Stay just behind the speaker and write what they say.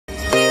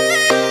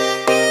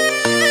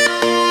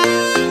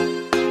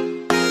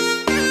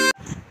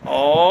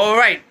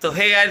Alright, so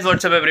hey guys,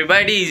 what's up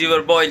everybody? It's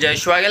your boy Jay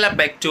Swagala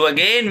back to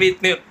again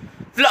with new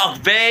vlog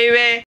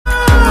baby.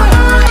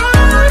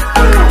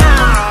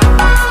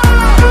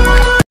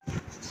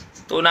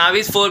 तो now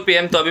is 4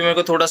 PM, तो अभी मेरे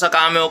को थोड़ा सा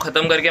काम है, वो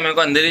ख़त्म करके मेरे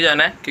को अंधेरी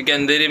जाना है क्योंकि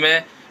अंधेरी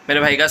में मेरे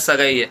भाई का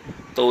सगाई है,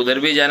 तो उधर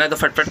भी जाना है, तो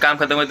फटफट काम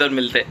खत्म हो तो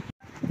मिलते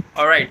हैं।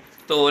 Alright,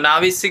 तो now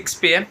is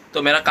 6 PM,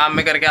 तो मेरा काम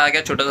में करके आ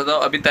गया छोटा सा, तो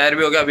अभी तैयार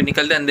भी हो गया, अभी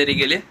निकलते हैं अंधेरी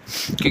के लिए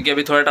क्योंकि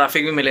अभी थोड़ा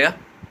ट्रैफिक भी मिलेगा।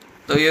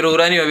 तो ये रो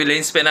रहा नहीं, अभी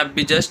लेंस पे ना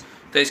अभी जस्ट,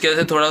 तो इसकी वजह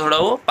से थोड़ा थोड़ा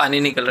वो पानी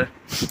निकल रहा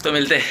है, तो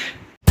मिलते हैं।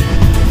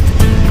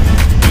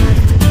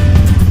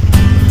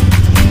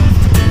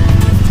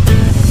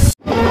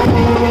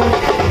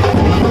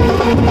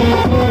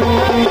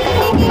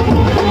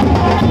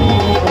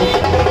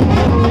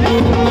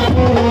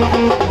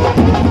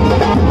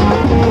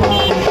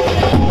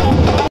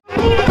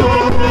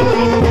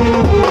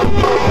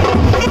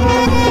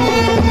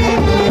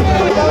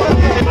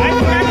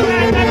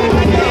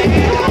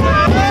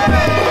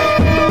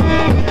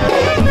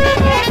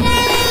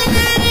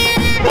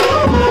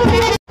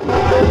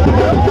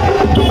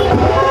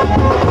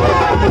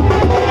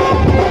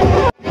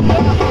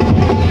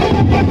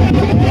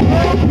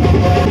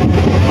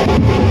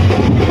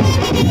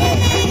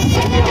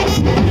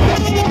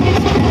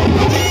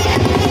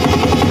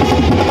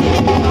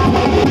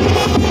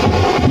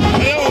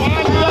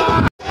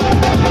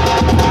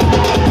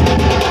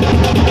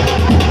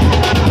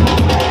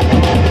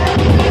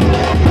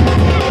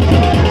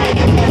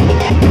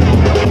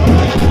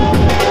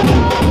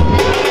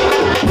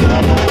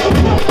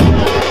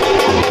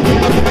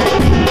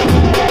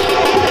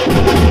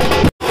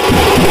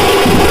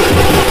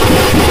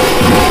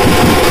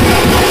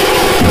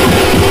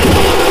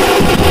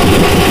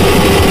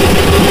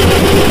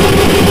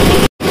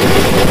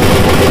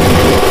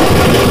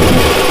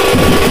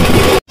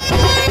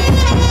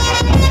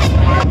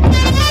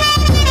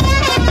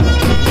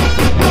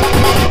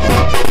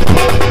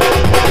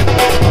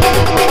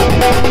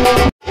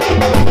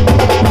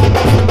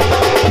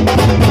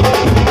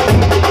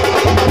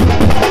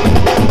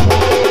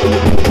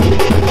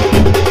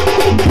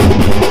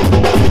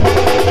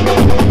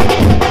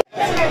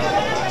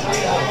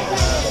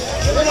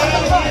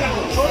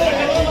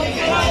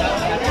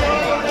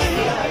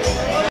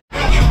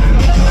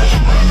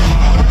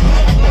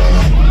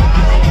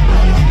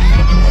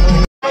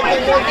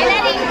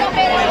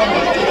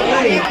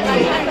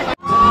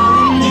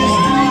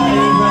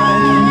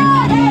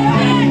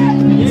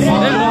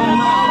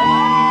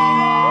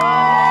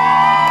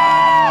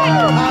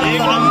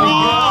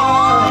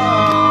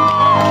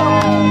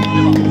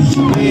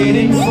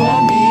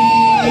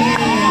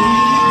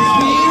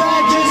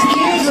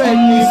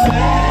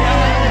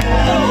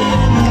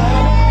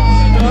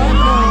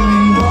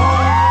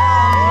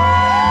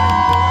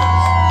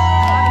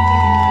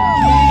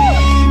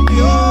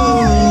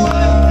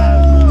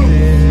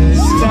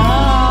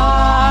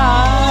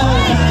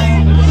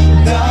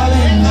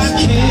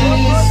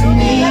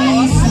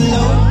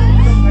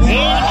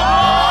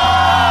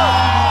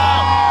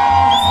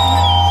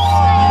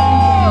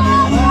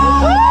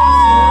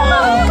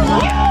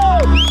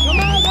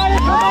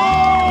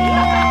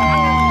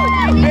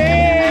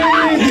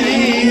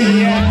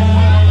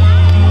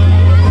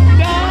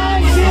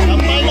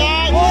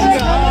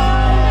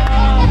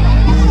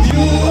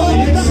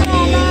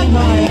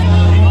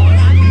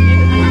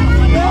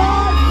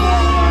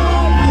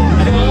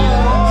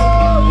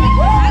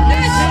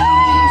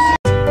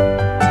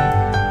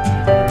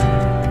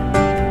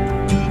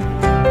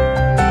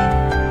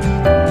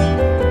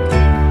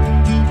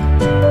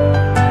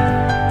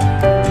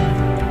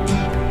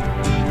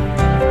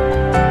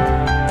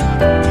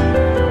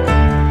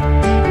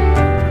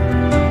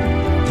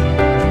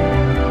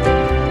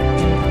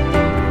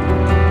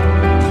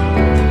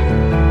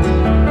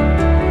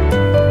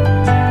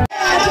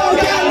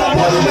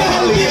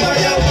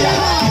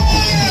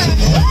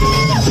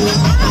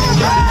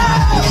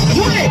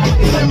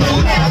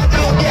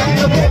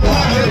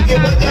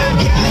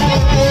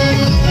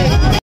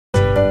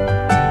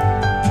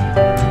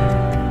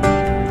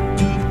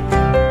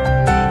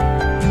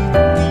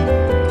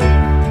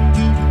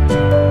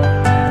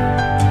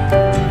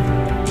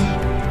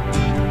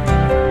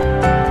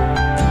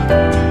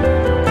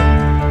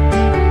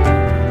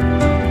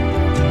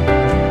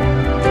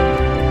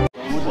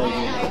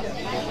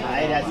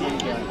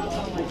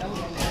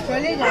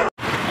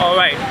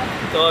 ऑलराइट,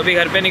 तो अभी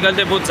घर पे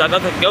निकलते, बहुत ज़्यादा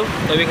थक गया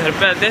हूँ, तो अभी घर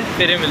पे आते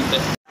फिर ही मिलते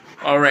हैं।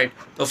 ऑलराइट,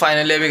 तो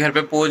फाइनली अभी घर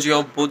पे पहुँच गया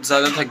हूँ, बहुत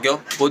ज़्यादा थक गया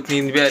हूँ, बहुत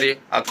नींद भी आ रही है,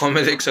 आँखों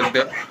में देख सकते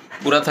हो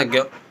पूरा थक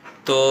गया हूँ,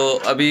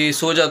 तो अभी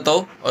सो जाता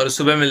हूँ और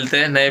सुबह मिलते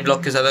हैं नए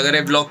ब्लॉग के साथ। अगर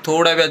ये ब्लॉग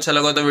थोड़ा भी अच्छा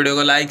लगा तो वीडियो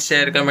को लाइक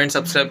शेयर कमेंट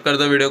सब्सक्राइब कर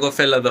दो, वीडियो को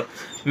फैला दो,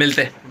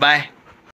 मिलते हैं, बाय।